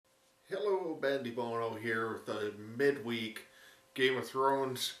Hello, Bendy Bono here with a midweek Game of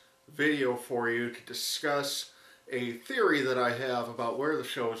Thrones video for you to discuss a theory that I have about where the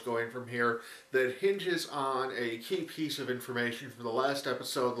show is going from here that hinges on a key piece of information from the last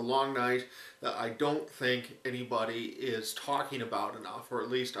episode, The Long Night, that I don't think anybody is talking about enough, or at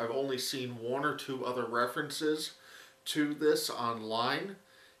least I've only seen one or two other references to this online,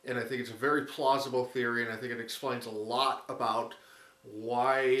 and I think it's a very plausible theory, and I think it explains a lot about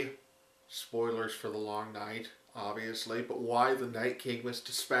why, spoilers for The Long Night, obviously, but why the Night King was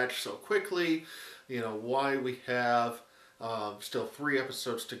dispatched so quickly, why we have still 3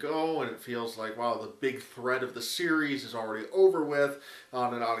 episodes to go, and it feels like, wow, the big thread of the series is already over with,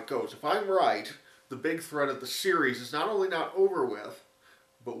 on and on it goes. If I'm right, the big thread of the series is not only not over with,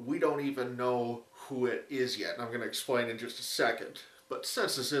 but we don't even know who it is yet, and I'm going to explain in just a second. But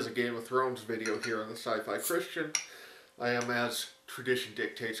since this is a Game of Thrones video here on the Sci-Fi Christian, I am, as tradition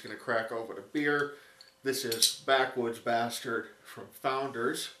dictates, going to crack open a beer. This is Backwoods Bastard from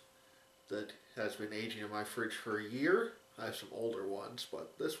Founders that has been aging in my fridge for a year. I have some older ones,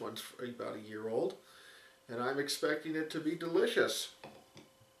 but this one's about a year old, and I'm expecting it to be delicious.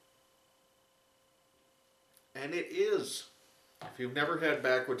 And it is. If you've never had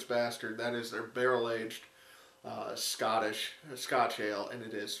Backwoods Bastard, that is their barrel-aged Scotch ale, and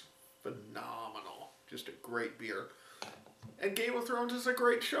it is phenomenal. Just a great beer. And Game of Thrones is a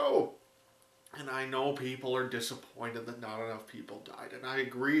great show. And I know people are disappointed that not enough people died. And I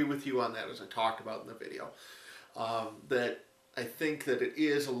agree with you on that, as I talked about in the video. That I think that it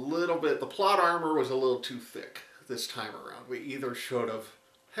is a little bit, the plot armor was a little too thick this time around. We either should have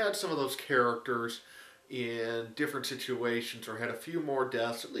had some of those characters in different situations or had a few more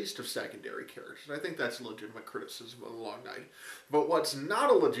deaths, at least of secondary characters. And I think that's a legitimate criticism of The Long Night. But what's not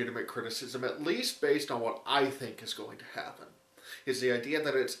a legitimate criticism, at least based on what I think is going to happen, is the idea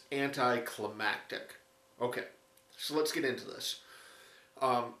that it's anticlimactic. Okay, so let's get into this.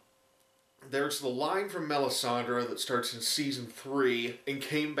 There's the line from Melisandre that starts in season 3 and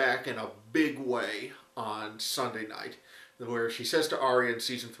came back in a big way on Sunday night, where she says to Arya in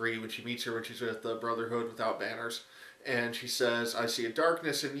season 3, when she meets her when she's with the Brotherhood Without Banners, and she says, "I see a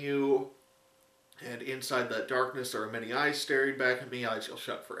darkness in you, and inside that darkness there are many eyes staring back at me, eyes you'll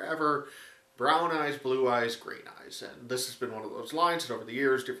shut forever. Brown eyes, blue eyes, green eyes." And this has been one of those lines that over the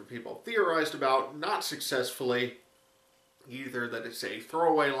years different people have theorized about, not successfully, either that it's a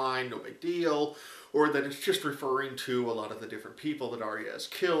throwaway line, no big deal, or that it's just referring to a lot of the different people that Arya has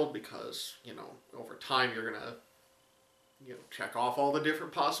killed, because, over time you're going to check off all the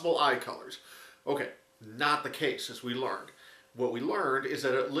different possible eye colors. Okay, not the case, as we learned. What we learned is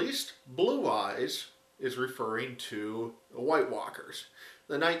that at least blue eyes is referring to the White Walkers.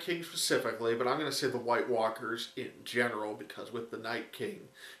 The Night King specifically, but I'm going to say the White Walkers in general, because with the Night King,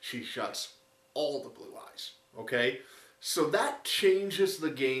 she shuts all the blue eyes. Okay? So that changes the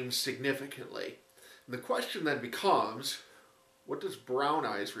game significantly. And the question then becomes, what does brown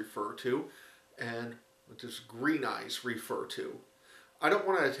eyes refer to? And what does green eyes refer to? I don't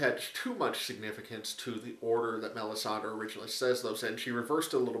want to attach too much significance to the order that Melisandre originally says those in. She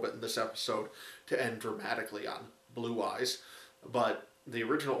reversed it a little bit in this episode to end dramatically on blue eyes, but the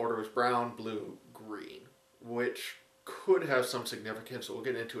original order was brown, blue, green, which could have some significance, so we'll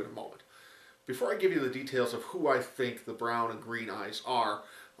get into it in a moment. Before I give you the details of who I think the brown and green eyes are,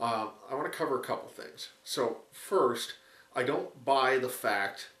 I want to cover a couple things. So first, I don't buy the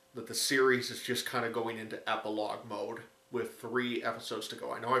fact that the series is just kind of going into epilogue mode with 3 episodes to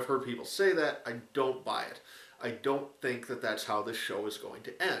go. I know I've heard people say that. I don't buy it. I don't think that that's how this show is going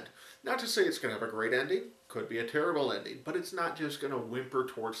to end. Not to say it's going to have a great ending. Could be a terrible ending. But it's not just going to whimper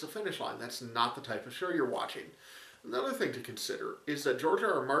towards the finish line. That's not the type of show you're watching. Another thing to consider is that George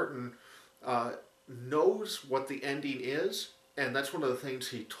R. R. Martin knows what the ending is. And that's one of the things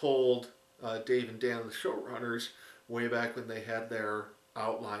he told Dave and Dan, the showrunners, way back when they had their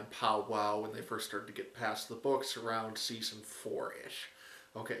outline powwow when they first started to get past the books around season 4-ish.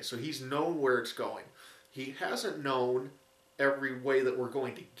 Okay, so he's known where it's going. He hasn't known every way that we're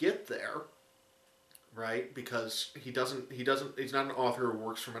going to get there, right? Because he's not an author who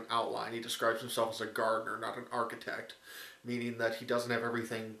works from an outline. He describes himself as a gardener, not an architect, meaning that he doesn't have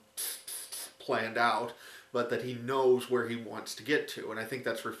everything planned out, but that he knows where he wants to get to. And I think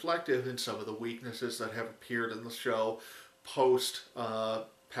that's reflective in some of the weaknesses that have appeared in the show post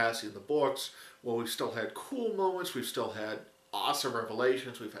passing the books. Well, we've still had cool moments, we've still had awesome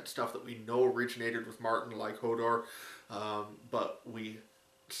revelations, we've had stuff that we know originated with Martin, like Hodor, but we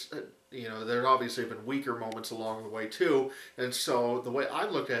you know, there obviously have been weaker moments along the way too. And so the way I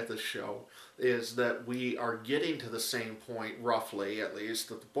look at this show is that we are getting to the same point, roughly at least,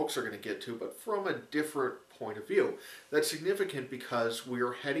 that the books are going to get to, but from a different point of view. That's significant because we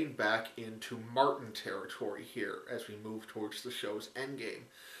are heading back into Martin territory here as we move towards the show's endgame.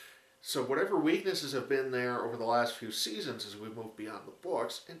 So whatever weaknesses have been there over the last few seasons as we move beyond the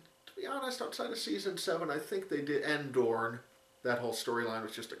books, and to be honest, outside of season 7, I think they did end Dorne. That whole storyline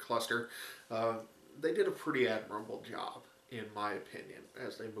was just a cluster. They did a pretty admirable job, in my opinion,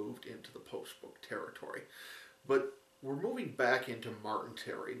 as they moved into the post-book territory. But we're moving back into Martin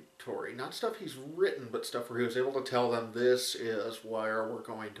territory. Not stuff he's written, but stuff where he was able to tell them this is where we're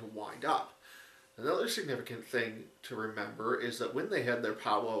going to wind up. Another significant thing to remember is that when they had their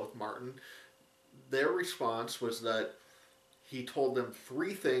powwow with Martin, their response was that he told them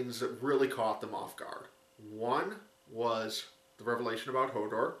 3 things that really caught them off guard. 1 was the revelation about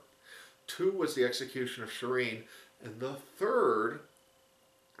Hodor. 2 was the execution of Shireen. And the 3rd,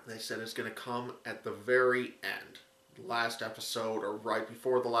 they said, is going to come at the very end. Last episode, or right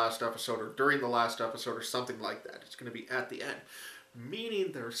before the last episode, or during the last episode, or something like that. It's going to be at the end.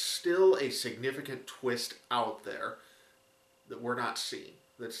 Meaning there's still a significant twist out there that we're not seeing.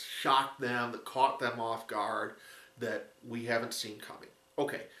 That's shocked them, that caught them off guard, that we haven't seen coming.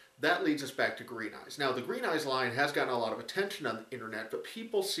 Okay, that leads us back to Green Eyes. Now, the Green Eyes line has gotten a lot of attention on the internet, but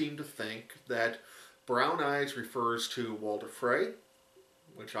people seem to think that Brown Eyes refers to Walder Frey,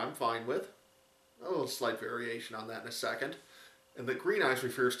 which I'm fine with. A little slight variation on that in a second. And that Green Eyes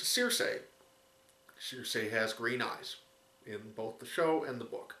refers to Cersei. Cersei has green eyes in both the show and the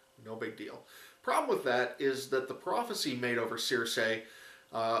book. No big deal. Problem with that is that the prophecy made over Cersei,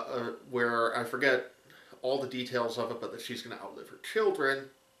 where I forget all the details of it, but that she's going to outlive her children,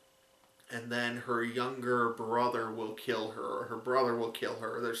 and then her younger brother will kill her, or her brother will kill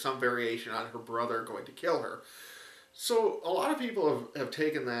her. There's some variation on her brother going to kill her. So a lot of people have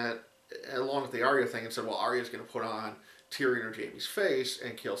taken that along with the Arya thing and said, well, Arya's going to put on Tyrion or Jaime's face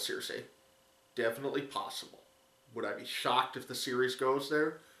and kill Cersei. Definitely possible. Would I be shocked if the series goes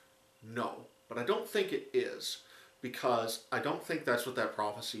there? No. But I don't think it is, because I don't think that's what that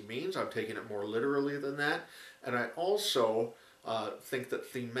prophecy means. I'm taking it more literally than that. And I also think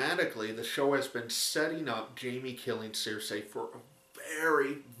that thematically the show has been setting up Jaime killing Cersei for a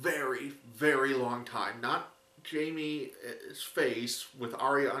very, very, very long time. Not Jaime's face with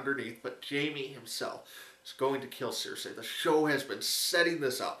Arya underneath, but Jaime himself is going to kill Cersei. The show has been setting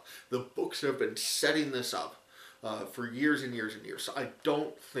this up. The books have been setting this up for years and years and years. So I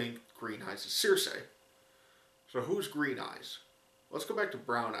don't think Green Eyes is Cersei. So who's Green Eyes? Let's go back to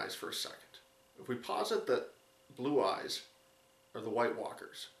Brown Eyes for a second. If we posit that Blue Eyes are the White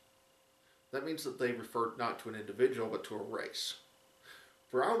Walkers, that means that they refer not to an individual but to a race.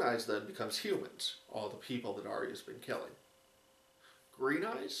 Brown Eyes then becomes humans, all the people that Arya's been killing. Green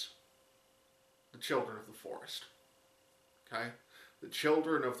Eyes, the children of the forest. Okay? The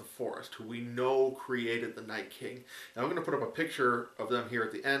children of the forest, who we know created the Night King. And I'm going to put up a picture of them here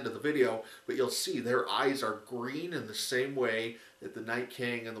at the end of the video, but you'll see their eyes are green in the same way that the Night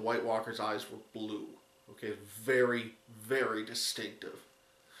King and the White Walker's eyes were blue. Okay, very, very distinctive.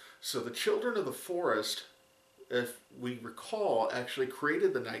 So the children of the forest, if we recall, actually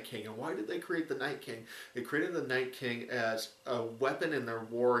created the Night King. And why did they create the Night King? They created the Night King as a weapon in their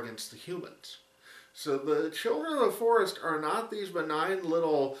war against the humans. So the children of the forest are not these benign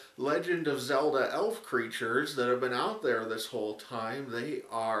little Legend of Zelda elf creatures that have been out there this whole time. They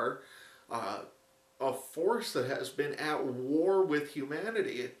are a force that has been at war with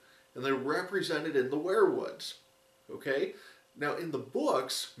humanity, and they're represented in the werewoods. Okay? Now in the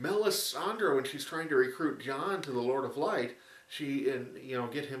books, Melisandre, when she's trying to recruit Jon to the Lord of Light,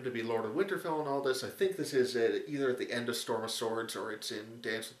 get him to be Lord of Winterfell and all this. I think this is either at the end of Storm of Swords or it's in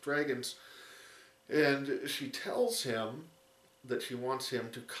Dance with Dragons. And she tells him that she wants him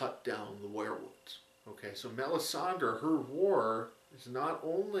to cut down the werewolves. Okay, so Melisandre, her war is not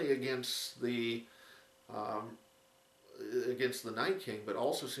only against the Night King, but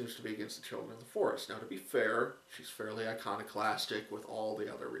also seems to be against the children of the forest. Now, to be fair, she's fairly iconoclastic with all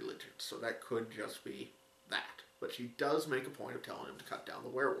the other religions, so that could just be that. But she does make a point of telling him to cut down the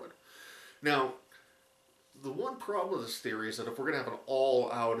werewood. Now, the one problem with this theory is that if we're going to have an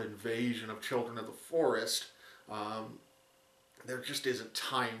all-out invasion of children of the forest, there just isn't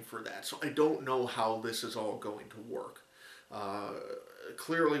time for that. So I don't know how this is all going to work.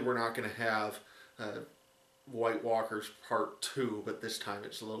 Clearly, we're not going to have White Walkers Part 2, but this time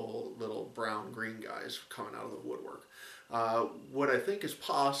it's little brown-green guys coming out of the woodwork. What I think is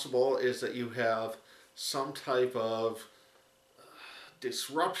possible is that you have some type of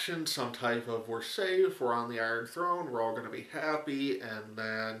disruption, some type of we're safe, we're on the Iron Throne, we're all going to be happy, and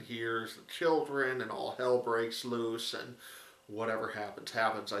then here's the children, and all hell breaks loose, and whatever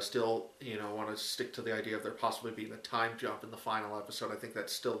happens. I still, want to stick to the idea of there possibly being a time jump in the final episode. I think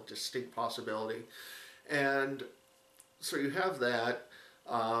that's still a distinct possibility. And so you have that,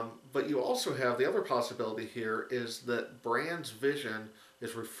 but you also have the other possibility here is that Bran's vision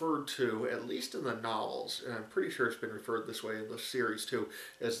is referred to, at least in the novels, and I'm pretty sure it's been referred this way in the series too,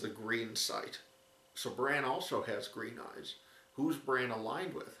 as the green sight. So Bran also has green eyes. Who's Bran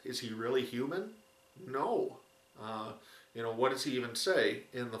aligned with? Is he really human? No. What does he even say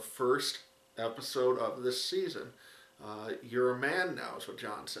in the first episode of this season? You're a man now, is what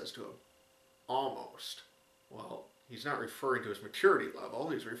Jon says to him. Almost. Well, he's not referring to his maturity level,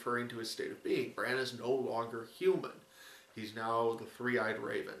 he's referring to his state of being. Bran is no longer human. He's now the three-eyed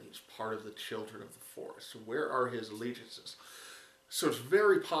raven. He's part of the children of the forest. So where are his allegiances? So it's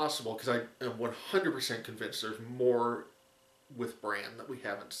very possible, because I am 100% convinced there's more with Bran that we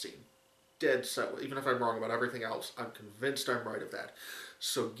haven't seen. Dead set. Even if I'm wrong about everything else, I'm convinced I'm right of that.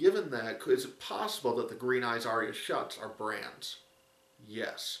 So given that, is it possible that the green eyes Arya shuts are Bran's?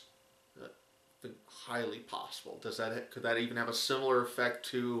 Yes. I think highly possible. Could that even have a similar effect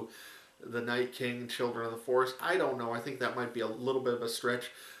to the Night King, Children of the Forest? I don't know. I think that might be a little bit of a stretch.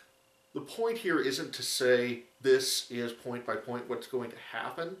 The point here isn't to say this is point by point what's going to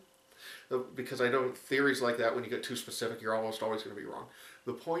happen, because I know theories like that, when you get too specific, you're almost always going to be wrong.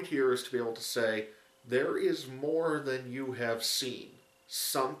 The point here is to be able to say, there is more than you have seen.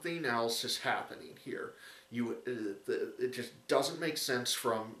 Something else is happening here. It just doesn't make sense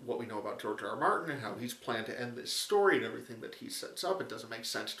from what we know about George R. R. Martin and how he's planned to end this story and everything that he sets up. It doesn't make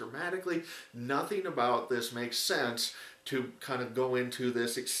sense dramatically. Nothing about this makes sense to kind of go into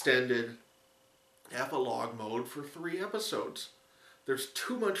this extended epilogue mode for 3 episodes. There's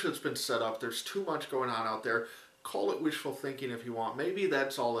too much that's been set up. There's too much going on out there. Call it wishful thinking if you want. Maybe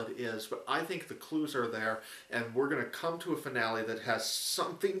that's all it is, but I think the clues are there, and we're going to come to a finale that has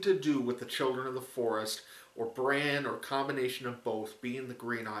something to do with the Children of the Forest, or Bran, or a combination of both, being the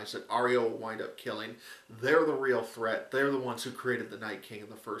Green Eyes that Arya will wind up killing. They're the real threat. They're the ones who created the Night King in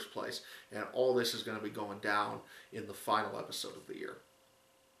the first place, and all this is going to be going down in the final episode of the year.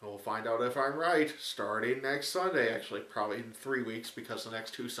 And we'll find out if I'm right starting next Sunday. Actually, probably in 3 weeks, because the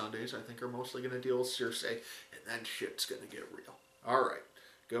next 2 Sundays I think are mostly going to deal with Cersei, and then shit's going to get real. Alright,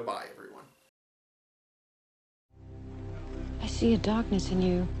 goodbye everyone. I see a darkness in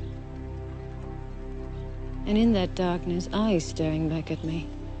you. And in that darkness, eyes staring back at me.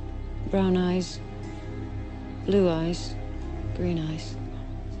 Brown eyes, blue eyes, green eyes.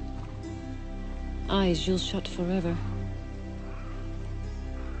 Eyes you'll shut forever.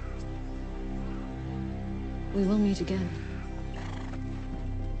 We will meet again.